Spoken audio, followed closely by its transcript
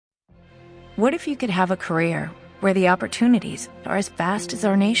What if you could have a career where the opportunities are as vast as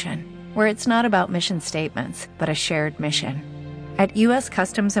our nation, where it's not about mission statements, but a shared mission? At U.S.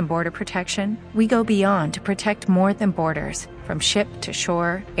 Customs and Border Protection, we go beyond to protect more than borders. From ship to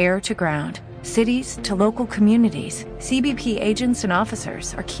shore, air to ground, cities to local communities, CBP agents and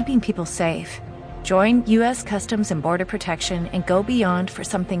officers are keeping people safe. Join U.S. Customs and Border Protection and go beyond for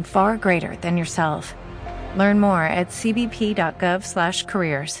something far greater than yourself. Learn more at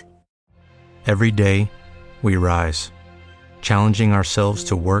cbp.gov/careers. Every day, we rise, challenging ourselves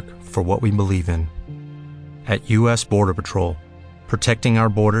to work for what we believe in. At U.S. Border Patrol, protecting our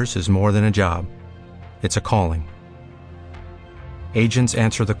borders is more than a job. It's a calling. Agents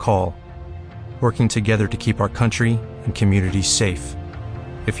answer the call, working together to keep our country and communities safe.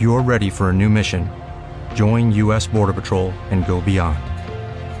 If you are ready for a new mission, join U.S. Border Patrol and go beyond.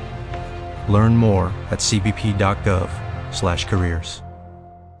 Learn more at cbp.gov/careers.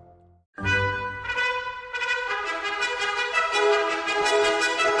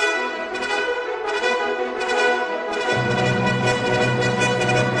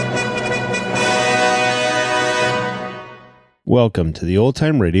 Welcome to the Old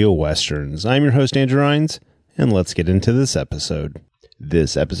Time Radio Westerns. I'm your host, Andrew Rines, and let's get into this episode.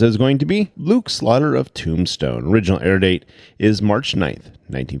 This episode is going to be Luke Slaughter of Tombstone. Original air date is March 9th,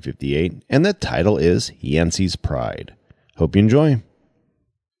 1958, and the title is Yancey's Pride. Hope you enjoy.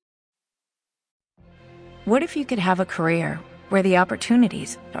 What if you could have a career where the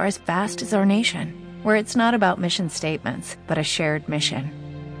opportunities are as vast as our nation, where it's not about mission statements, but a shared mission?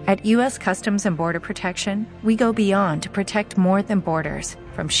 At U.S. Customs and Border Protection, we go beyond to protect more than borders.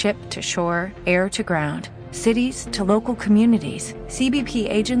 From ship to shore, air to ground, cities to local communities, CBP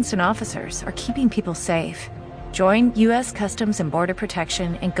agents and officers are keeping people safe. Join U.S. Customs and Border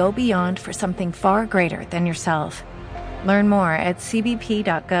Protection and go beyond for something far greater than yourself. Learn more at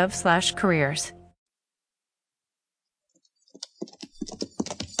cbp.gov/careers.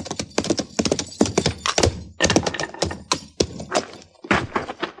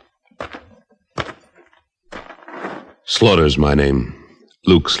 Slaughter's my name.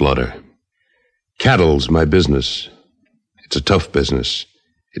 Luke Slaughter. Cattle's my business. It's a tough business.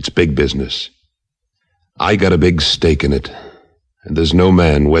 It's big business. I got a big stake in it, and there's no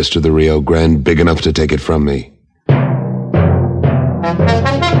man west of the Rio Grande big enough to take it from me.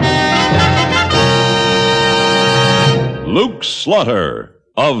 Luke Slaughter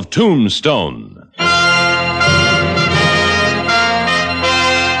of Tombstone.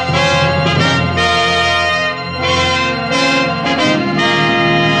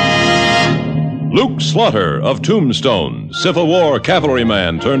 Luke Slaughter of Tombstone, Civil War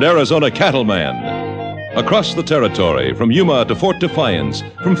cavalryman turned Arizona cattleman. Across the territory, from Yuma to Fort Defiance,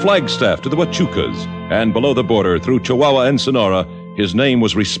 from Flagstaff to the Huachucas, and below the border through Chihuahua and Sonora, his name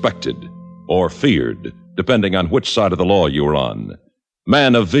was respected, or feared, depending on which side of the law you were on.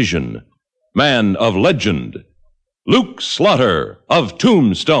 Man of vision, man of legend, Luke Slaughter of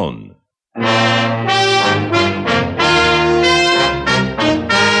Tombstone.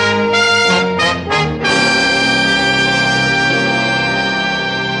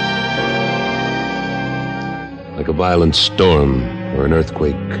 Like a violent storm or an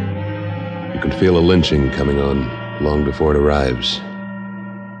earthquake, you can feel a lynching coming on long before it arrives.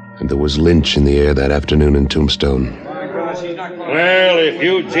 And there was lynch in the air that afternoon in Tombstone. Well, if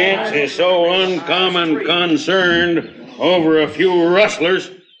you gents is so uncommon concerned over a few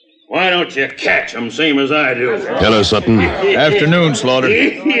rustlers, why don't you catch 'em same as I do? Hello, Sutton. Afternoon, Slaughter.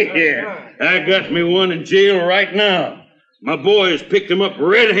 Yeah, I got me one in jail right now. My boys picked him up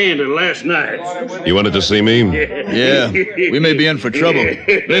red-handed last night. You wanted to see me? Yeah, we may be in for trouble.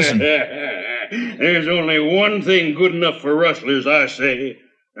 Listen. There's only one thing good enough for rustlers, I say,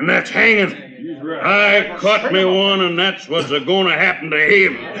 and that's hanging. I caught me one, and that's what's going to happen to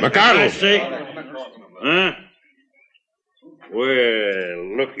him. McCardle. I say. Huh?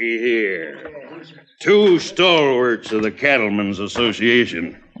 Well, looky here. Two stalwarts of the Cattlemen's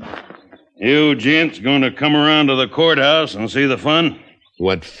Association. You gents gonna come around to the courthouse and see the fun?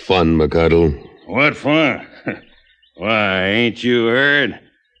 What fun, McCardle. What fun? Why, ain't you heard?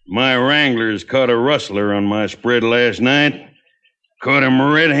 My wranglers caught a rustler on my spread last night. Caught him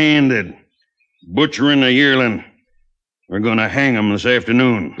red-handed, butchering a yearling. We're gonna hang him this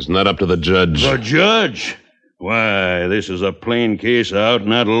afternoon. It's not up to the judge. The judge? Why, this is a plain case of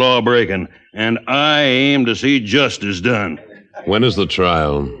out-and-out law-breaking, and I aim to see justice done. When is the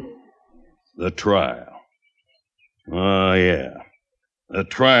trial? The trial. Oh, yeah. The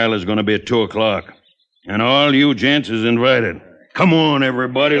trial is going to be at 2 o'clock. And all you gents is invited. Come on,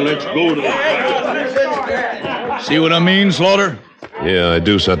 everybody. Let's go to the... See what I mean, Slaughter? Yeah, I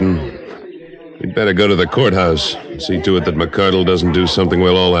do, Sutton. We'd better go to the courthouse. See to it that McCardle doesn't do something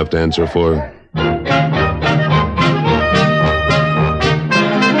we'll all have to answer for.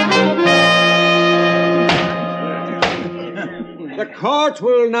 The court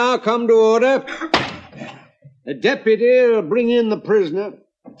will now come to order. The deputy will bring in the prisoner.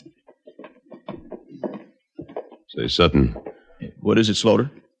 Say, Sutton. What is it,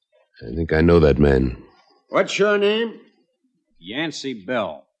 Slaughter? I think I know that man. What's your name? Yancey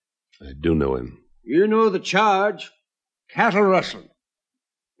Bell. I do know him. You know the charge. Cattle rustling.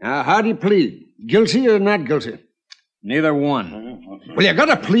 Now, how do you plead? Guilty or not guilty? Neither one. Well, you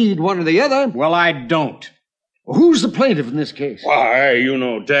gotta plead one or the other. Well, I don't. Well, who's the plaintiff in this case? Why, you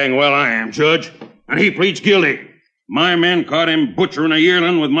know dang well I am, Judge. And he pleads guilty. My men caught him butchering a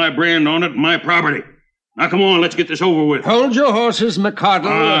yearling with my brand on it and my property. Now, come on, let's get this over with. Hold your horses, McCardle.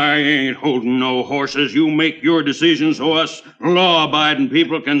 I ain't holding no horses. You make your decision so us law-abiding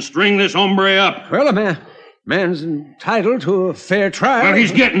people can string this hombre up. Well, a man's entitled to a fair trial. Well,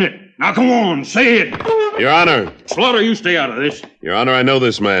 he's getting it. Now, come on, say it. Your Honor. Slaughter, you stay out of this. Your Honor, I know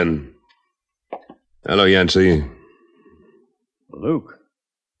this man. Hello, Yancey. Luke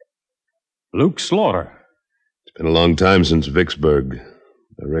Slaughter. It's been a long time since Vicksburg.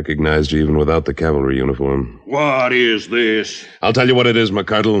 I recognized you even without the cavalry uniform. What is this? I'll tell you what it is,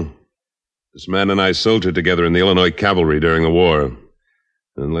 McCardle. This man and I soldiered together in the Illinois cavalry during the war.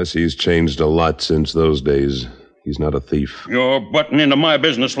 Unless he's changed a lot since those days, he's not a thief. You're butting into my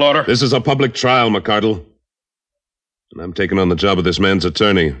business, Slaughter. This is a public trial, McCardle. And I'm taking on the job of this man's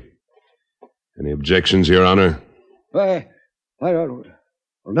attorney. Any objections, Your Honor? Why, no.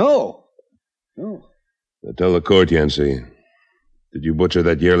 No. Now tell the court, Yancey. Did you butcher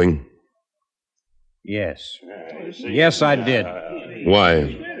that yearling? Yes. Yes, I did.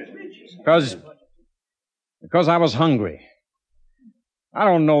 Why? Because I was hungry. I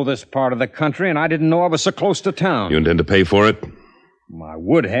don't know this part of the country, and I didn't know I was so close to town. You intend to pay for it? I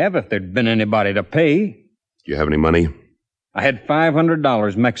would have if there'd been anybody to pay. Do you have any money? I had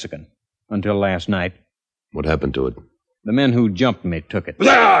 $500 Mexican until last night. What happened to it? The men who jumped me took it.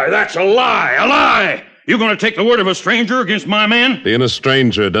 That's a lie! A lie! You going to take the word of a stranger against my men? Being a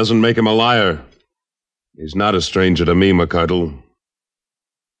stranger doesn't make him a liar. He's not a stranger to me, McCardle.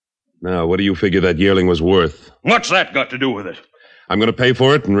 Now, what do you figure that yearling was worth? What's that got to do with it? I'm going to pay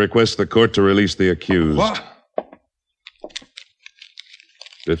for it and request the court to release the accused. What?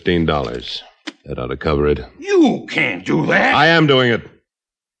 $15. That ought to cover it. You can't do that. I am doing it.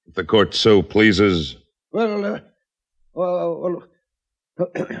 If the court so pleases. Well,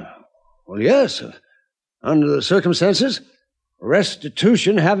 yes. Under the circumstances,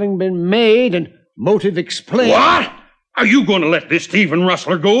 restitution having been made and motive explained. What? Are you going to let this thief and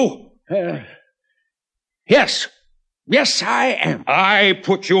rustler go? Yes. Yes, I am. I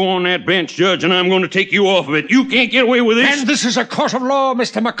put you on that bench, Judge, and I'm going to take you off of it. You can't get away with this. And this is a court of law,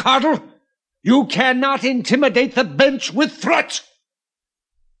 Mr. McCardle. You cannot intimidate the bench with threats.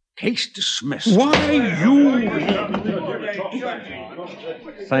 Case dismissed. Why, you...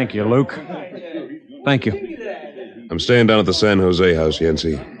 Thank you, Luke. Thank you. I'm staying down at the San Jose house,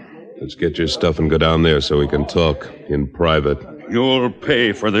 Yancey. Let's get your stuff and go down there so we can talk in private. You'll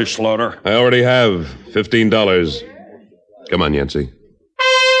pay for this, Slaughter. I already have $15. Come on, Yancey.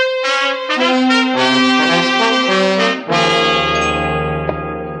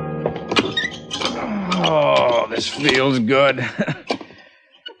 Oh, this feels good.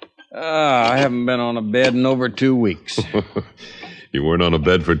 I haven't been on a bed in over 2 weeks. You weren't on a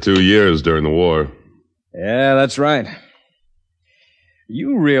bed for 2 years during the war. Yeah, that's right.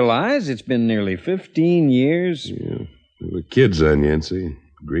 You realize it's been nearly 15 years? Yeah. We were kids then, Yancey.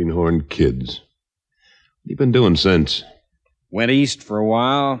 Greenhorn kids. What have you been doing since? Went east for a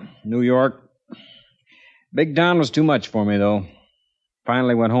while. New York. Big town was too much for me, though.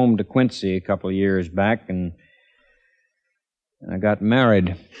 Finally went home to Quincy a couple of years back, and I got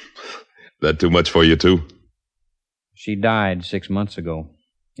married. That too much for you, too? She died 6 months ago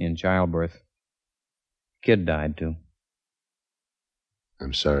in childbirth. Kid died, too.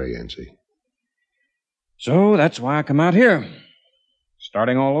 I'm sorry, Yancey. So that's why I come out here.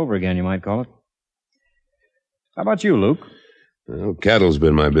 Starting all over again, you might call it. How about you, Luke? Well, cattle's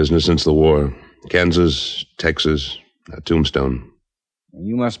been my business since the war. Kansas, Texas, Tombstone.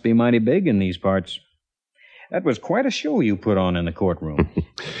 You must be mighty big in these parts. That was quite a show you put on in the courtroom.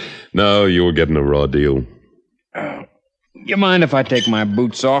 No, you were getting a raw deal. You mind if I take my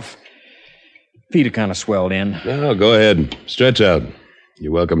boots off? Feet are kind of swelled in. No, go ahead. Stretch out.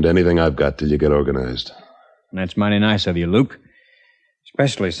 You're welcome to anything I've got till you get organized. That's mighty nice of you, Luke.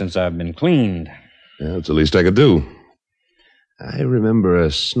 Especially since I've been cleaned. Yeah, it's the least I could do. I remember a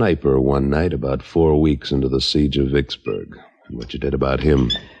sniper one night about 4 weeks into the siege of Vicksburg, and what you did about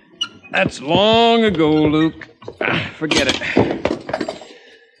him. That's long ago, Luke. Forget it.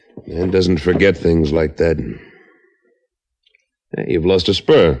 Man doesn't forget things like that. Hey, you've lost a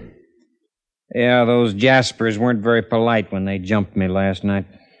spur. Yeah, those Jaspers weren't very polite when they jumped me last night.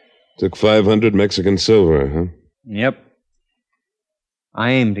 Took 500 Mexican silver, huh? Yep.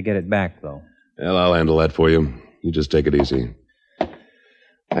 I aim to get it back, though. Well, I'll handle that for you. You just take it easy.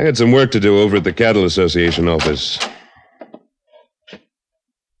 I got some work to do over at the Cattle Association office.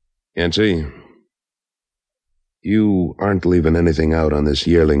 Yancey, you aren't leaving anything out on this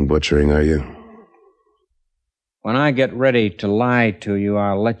yearling butchering, are you? When I get ready to lie to you,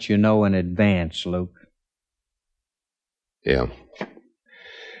 I'll let you know in advance, Luke. Yeah.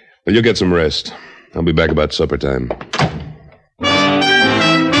 Well, you get some rest. I'll be back about supper time.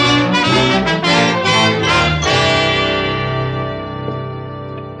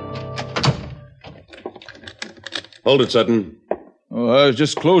 Hold it, Sutton. Oh, I was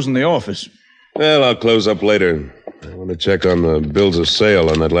just closing the office. Well, I'll close up later. I want to check on the bills of sale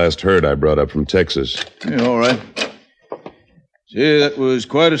on that last herd I brought up from Texas. Yeah, all right. Say, that was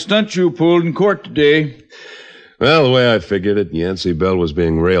quite a stunt you pulled in court today. Well, the way I figured it, Yancey Bell was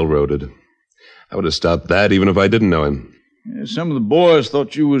being railroaded. I would have stopped that even if I didn't know him. Yeah, some of the boys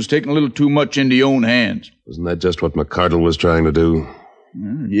thought you was taking a little too much into your own hands. Wasn't that just what McCardle was trying to do?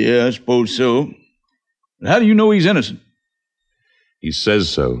 Yeah, I suppose so. But how do you know he's innocent? He says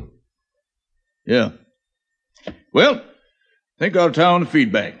so. Yeah. Well, I think I'll tie on the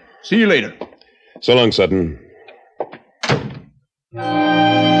feedback. See you later. So long, Sutton.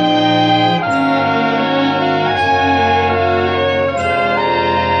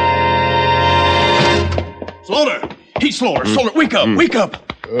 Slaughter! He's Slaughter! Slaughter, wake up! Wake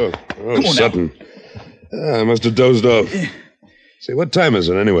up! Oh, Come on Sutton. I must have dozed off. Say, what time is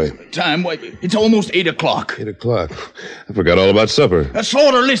it anyway? Time? Why, it's almost 8 o'clock. 8 o'clock. I forgot all about supper.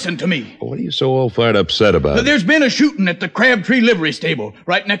 Slaughter, listen to me. What are you so all fired upset about? There's been a shooting at the Crabtree livery stable,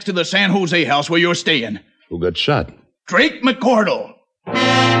 right next to the San Jose house where you're staying. Who got shot? Drake McCardle.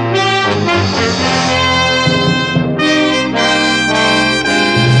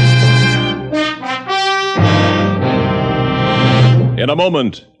 In a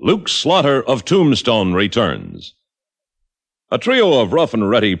moment, Luke Slaughter of Tombstone returns. A trio of rough and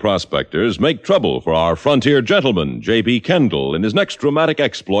ready prospectors make trouble for our frontier gentleman, J.B. Kendall, in his next dramatic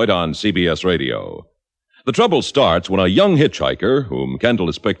exploit on CBS Radio. The trouble starts when a young hitchhiker, whom Kendall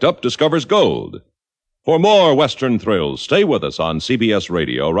has picked up, discovers gold. For more Western thrills, stay with us on CBS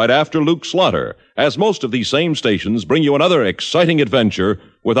Radio right after Luke Slaughter, as most of these same stations bring you another exciting adventure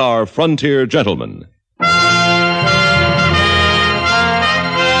with our frontier gentleman.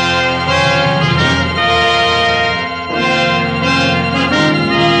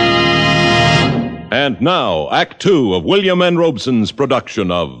 And now, Act Two of William N. Robeson's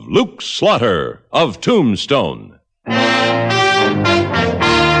production of Luke Slaughter of Tombstone.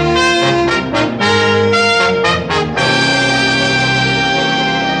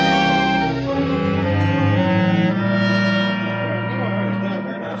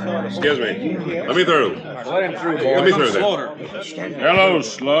 Excuse me. Let me through. Let him through, boy. Let me through there. Hello,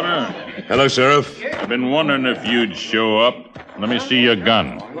 Slaughter. Hello, Sheriff. I've been wondering if you'd show up. Let me see your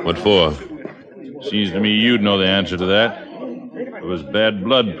gun. What for? Seems to me you'd know the answer to that. There was bad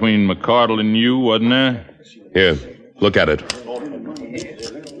blood between McCardle and you, wasn't there? Here, look at it.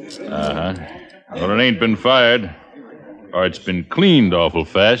 Uh-huh. Well, it ain't been fired. Or it's been cleaned awful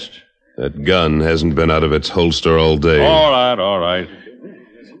fast. That gun hasn't been out of its holster all day. All right.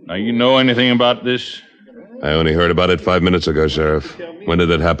 Now, you know anything about this? I only heard about it 5 minutes ago, Sheriff. When did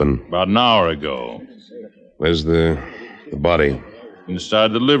it happen? About an hour ago. Where's the body?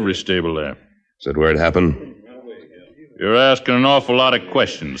 Inside the livery stable there. Is that where it happened? You're asking an awful lot of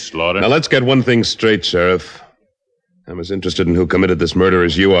questions, Slaughter. Now, let's get one thing straight, Sheriff. I'm as interested in who committed this murder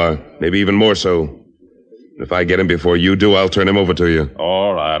as you are, maybe even more so. If I get him before you do, I'll turn him over to you.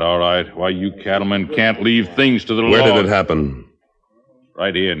 All right. Why, you cattlemen can't leave things to the law. Where did it happen?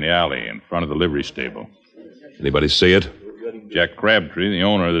 Right here in the alley, in front of the livery stable. Anybody see it? Jack Crabtree, the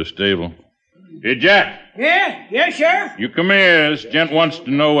owner of the stable. Hey, Jack. Yeah, Sheriff? You come here. This gent wants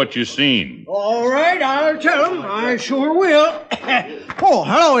to know what you seen. All right, I'll tell him. I sure will. Oh,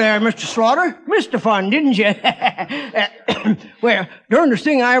 hello there, Mr. Slaughter. Missed the fun, didn't you? Well, darndest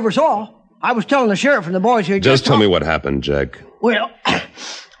thing I ever saw. I was telling the sheriff and the boys here Just tell me what happened, Jack. Well,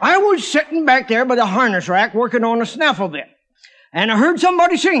 I was sitting back there by the harness rack working on a snaffle bit, and I heard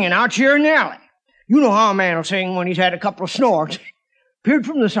somebody singing out here in the alley. You know how a man will sing when he's had a couple of snorts. Appeared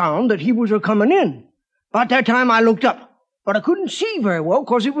from the sound that he was a-coming in. About that time I looked up. but I couldn't see very well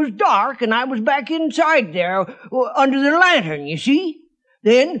 'cause it was dark and I was back inside there under the lantern, you see.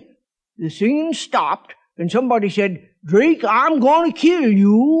 Then the singing stopped and somebody said, "Drake, I'm going to kill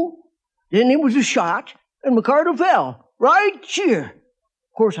you." Then there was a shot and McCardle fell right here.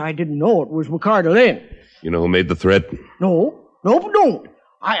 Of course, I didn't know it was McCardle then. You know who made the threat? No, don't.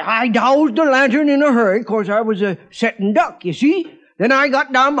 I doused the lantern in a hurry 'cause I was a setting duck, you see. Then I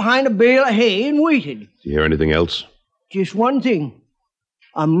got down behind a bale of hay and waited. Did you hear anything else? Just one thing.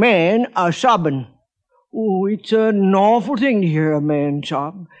 A man a-sobbing. Oh, it's an awful thing to hear a man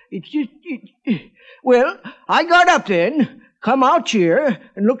sob. It's just... Well, I got up then, come out here,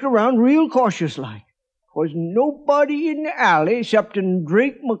 and looked around real cautious-like. 'Cause nobody in the alley excepting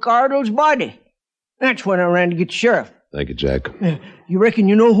Drake McCardle's body. That's when I ran to get the sheriff. Thank you, Jack. You reckon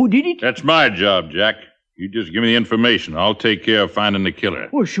you know who did it? That's my job, Jack. You just give me the information. I'll take care of finding the killer.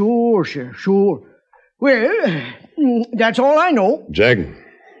 Well, sure, Sheriff, sure. Well, that's all I know. Jack,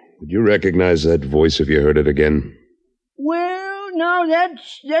 would you recognize that voice if you heard it again? Well, now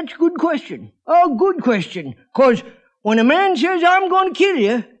that's a good question. A good question. 'Cause when a man says, "I'm going to kill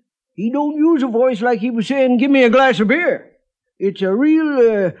you," he don't use a voice like he was saying, "Give me a glass of beer." It's a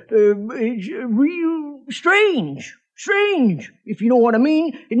real strange, if you know what I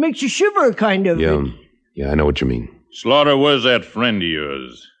mean. It makes you shiver, kind of. Yeah, I know what you mean. Slaughter, where's that friend of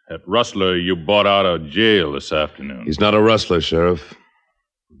yours? That rustler you bought out of jail this afternoon. He's not a rustler, Sheriff.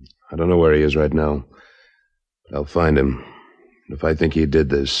 I don't know where he is right now. But I'll find him. And if I think he did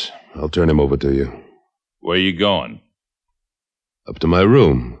this, I'll turn him over to you. Where you going? Up to my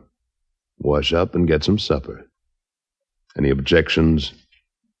room. Wash up and get some supper. Any objections?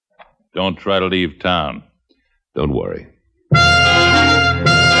 Don't try to leave town. Don't worry.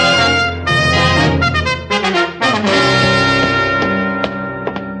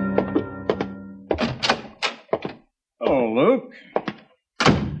 Oh, Luke.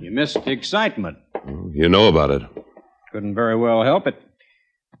 You missed the excitement. You know about it. Couldn't very well help it.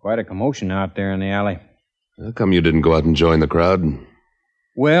 Quite a commotion out there in the alley. How come you didn't go out and join the crowd?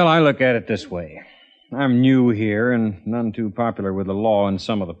 Well, I look at it this way. I'm new here and none too popular with the law and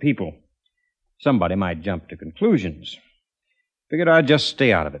some of the people. Somebody might jump to conclusions. Figured I'd just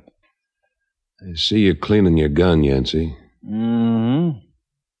stay out of it. I see you cleaning your gun, Yancey. Mm-hmm.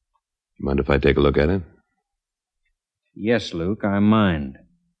 Mind if I take a look at it? Yes, Luke, I mind.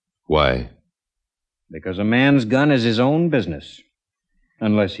 Why? Because a man's gun is his own business.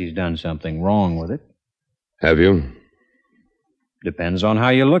 Unless he's done something wrong with it. Have you? Depends on how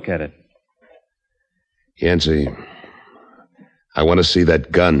you look at it. Yancey, I want to see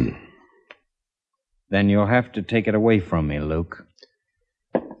that gun. Then you'll have to take it away from me, Luke.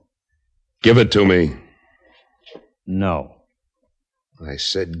 Give it to me. No. I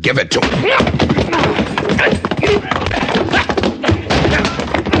said give it to me.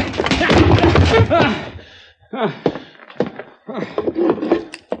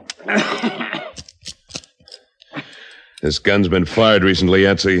 This gun's been fired recently,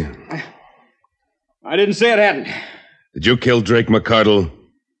 Yancey. I didn't say it hadn't. Did you kill Drake McCardle?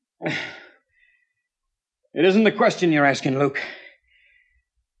 It isn't the question you're asking, Luke.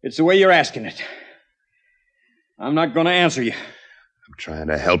 It's the way you're asking it. I'm not going to answer you. I'm trying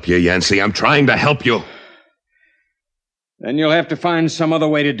to help you, Yancey. I'm trying to help you. Then you'll have to find some other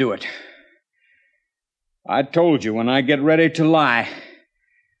way to do it. I told you when I get ready to lie,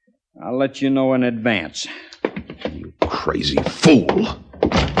 I'll let you know in advance. You crazy fool.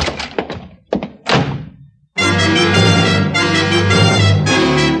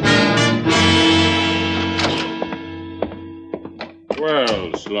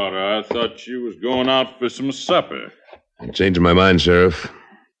 Well, Slaughter, I thought you was going out for some supper. I'm changing my mind, Sheriff.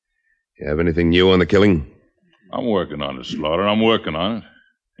 You have anything new on the killing? I'm working on it, Slaughter. I'm working on it.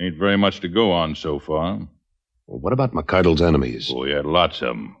 Ain't very much to go on so far. Well, what about McCardle's enemies? Oh, he had lots of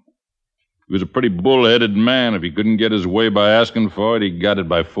them. He was a pretty bull-headed man. If he couldn't get his way by asking for it, he got it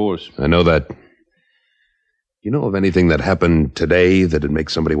by force. I know that. You know of anything that happened today that'd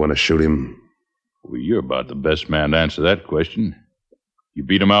make somebody want to shoot him? Well, you're about the best man to answer that question. You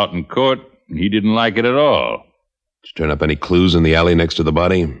beat him out in court, and he didn't like it at all. Did you turn up any clues in the alley next to the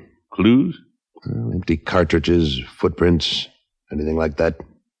body? Clues? Well, empty cartridges, footprints, anything like that?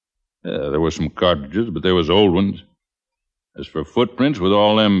 Yeah, there were some cartridges, but they was old ones. As for footprints with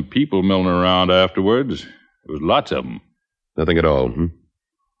all them people milling around afterwards, there was lots of them. Nothing at all,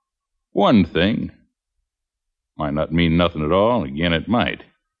 One thing. Might not mean nothing at all. Again, it might.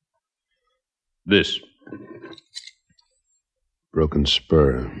 This. Broken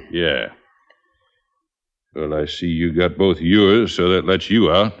spur. Yeah. Well, I see you got both yours, so that lets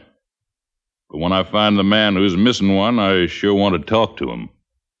you out. But when I find the man who's missing one, I sure want to talk to him.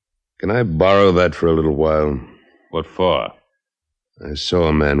 Can I borrow that for a little while? What for? I saw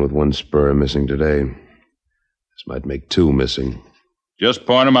a man with one spur missing today. This might make two missing. Just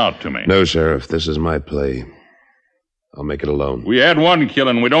point him out to me. No, Sheriff, this is my play. I'll make it alone. We had one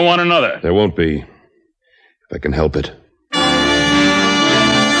killing. We don't want another. There won't be, if I can help it.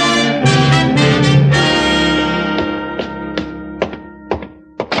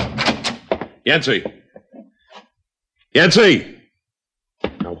 Yancey! Yancey!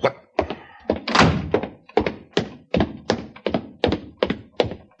 Now, what?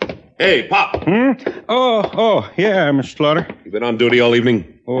 Hey, Pop! Oh, yeah, Mr. Slaughter. You been on duty all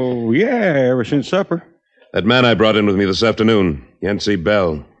evening? Oh, yeah, ever since supper. That man I brought in with me this afternoon, Yancey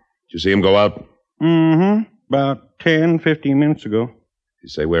Bell. Did you see him go out? Mm-hmm. About 10-15 minutes ago. Did he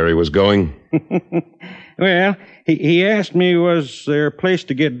say where he was going? Well, he asked me was there a place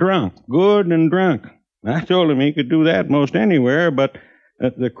to get drunk, good and drunk. I told him he could do that most anywhere, but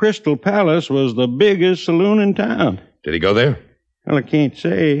the Crystal Palace was the biggest saloon in town. Did he go there? Well, I can't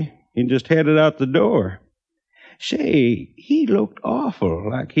say. He just headed out the door. Say, he looked awful,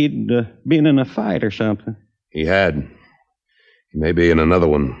 like he'd been in a fight or something. He had. He may be in another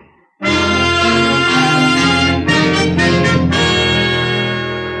one.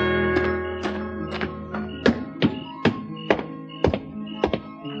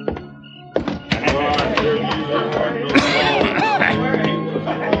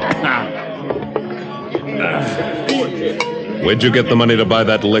 Where'd you get the money to buy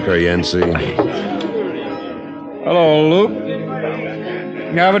that liquor, Yancey? Hello, Luke.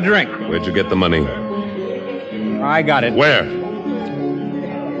 Have a drink. Where'd you get the money? I got it. Where?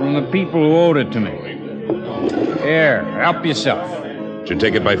 From the people who owed it to me. Here, help yourself. Did you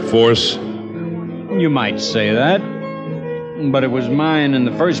take it by force? You might say that. But it was mine in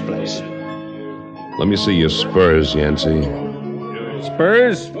the first place. Let me see your spurs, Yancey.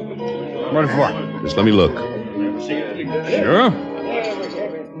 Spurs? What for? Just let me look. Sure.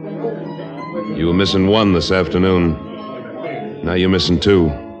 You were missing one this afternoon. Now you're missing two.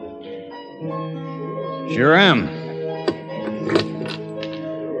 Sure am.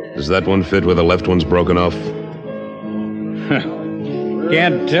 Does that one fit where the left one's broken off?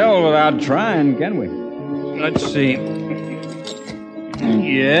 Can't tell without trying, can we? Let's see.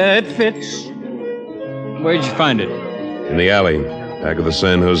 Yeah, it fits. Where'd you find it? In the alley, back of the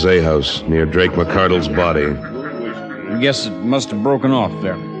San Jose house, near Drake McCardle's body. I guess it must have broken off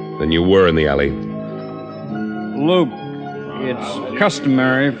there. Then you were in the alley. Luke, it's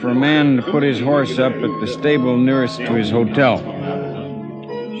customary for a man to put his horse up at the stable nearest to his hotel.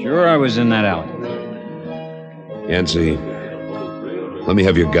 Sure, I was in that alley. Yancey, let me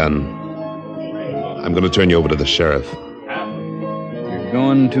have your gun. I'm going to turn you over to the sheriff. You're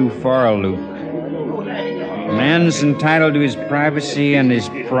going too far, Luke. A man's entitled to his privacy and his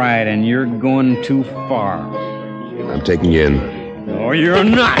pride, and you're going too far. I'm taking you in. No, you're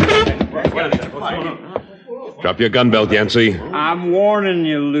not. Drop your gun belt, Yancey. I'm warning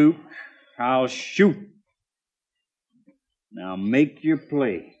you, Luke. I'll shoot. Now make your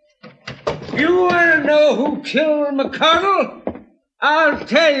play. You want to know who killed McCardle? I'll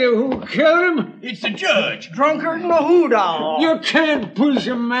tell you who killed him. It's the judge, drunkard and a hoodoo. You can't push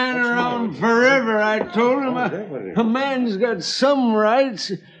a man around forever, I told him. A man's got some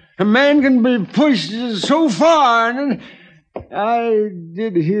rights. A man can be pushed so far, and I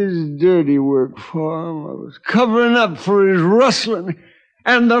did his dirty work for him. I was covering up for his rustling.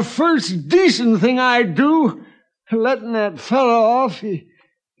 And the first decent thing I do, letting that fellow off, he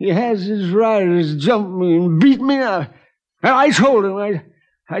has his riders jump me and beat me now. And I told him,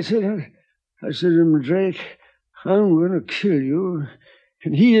 I said to him, Drake, I'm going to kill you.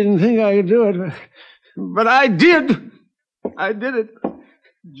 And he didn't think I could do it, but I did. I did it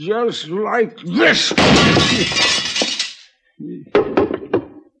just like this.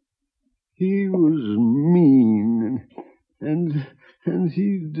 He was mean, and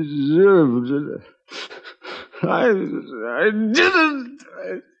he deserved it. I didn't.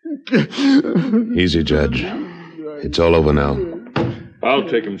 Easy, Judge. It's all over now. I'll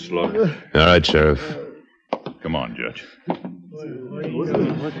take him slow. All right, Sheriff. Come on, Judge.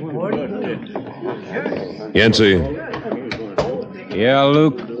 Yancey, Yeah,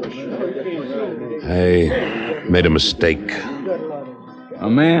 Luke? I made a mistake. A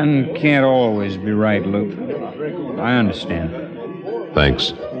man can't always be right, Luke. I understand.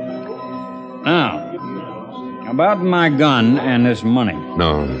 Thanks. Now, about my gun and this money.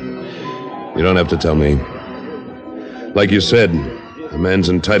 No, you don't have to tell me. Like you said, a man's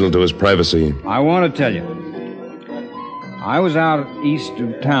entitled to his privacy. I want to tell you. I was out east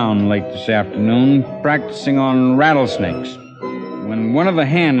of town late this afternoon practicing on rattlesnakes when one of the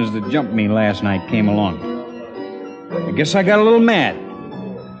hands that jumped me last night came along. I guess I got a little mad.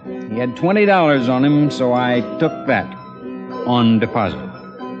 He had $20 on him, so I took that on deposit.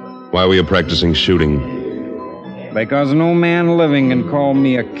 Why were you practicing shooting? Because no man living can call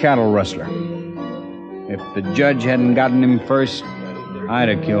me a cattle rustler. If the judge hadn't gotten him first, I'd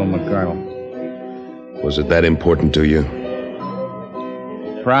have killed McCardle. Was it that important to you?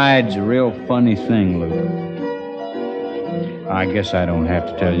 Pride's a real funny thing, Luke. I guess I don't have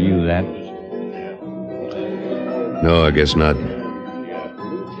to tell you that. No, I guess not.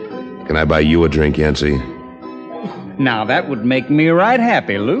 Can I buy you a drink, Yancey? Now, that would make me right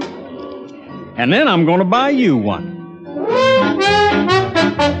happy, Luke. And then I'm going to buy you one.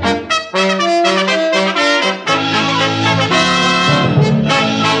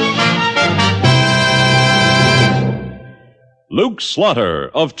 Luke Slaughter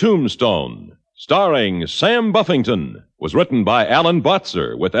of Tombstone, starring Sam Buffington, was written by Alan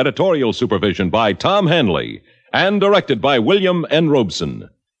Botzer with editorial supervision by Tom Hanley and directed by William N. Robeson.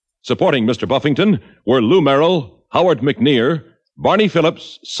 Supporting Mr. Buffington were Lou Merrill, Howard McNear, Barney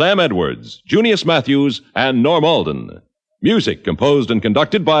Phillips, Sam Edwards, Junius Matthews, and Norm Alden. Music composed and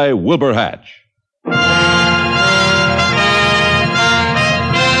conducted by Wilbur Hatch.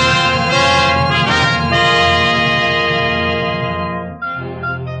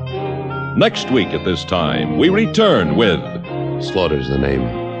 Next week at this time, we return with... Slaughter's the name.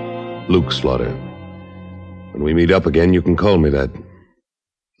 Luke Slaughter. When we meet up again, you can call me that.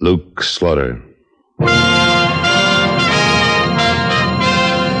 Luke Slaughter.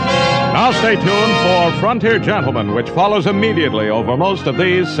 Now stay tuned for Frontier Gentlemen, which follows immediately over most of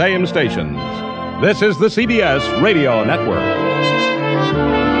these same stations. This is the CBS Radio Network.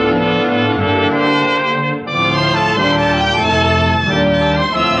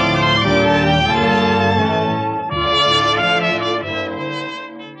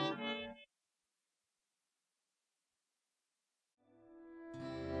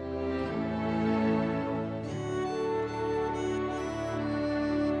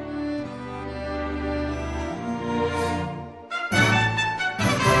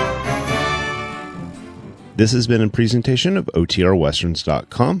 This has been a presentation of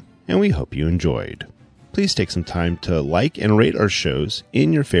OTRWesterns.com, and we hope you enjoyed. Please take some time to like and rate our shows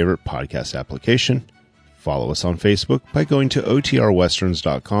in your favorite podcast application. Follow us on Facebook by going to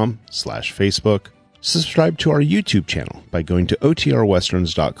OTRWesterns.com/Facebook. Subscribe to our YouTube channel by going to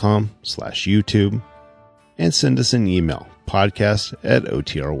OTRWesterns.com/YouTube. And send us an email,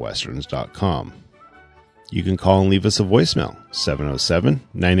 podcast@OTRWesterns.com. You can call and leave us a voicemail,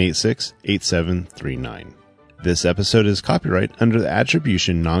 707-986-8739. This episode is copyright under the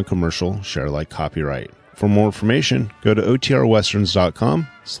Attribution Non-Commercial Share-alike copyright. For more information, go to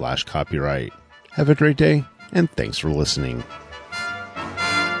OTRWesterns.com/copyright. Have a great day, and thanks for listening.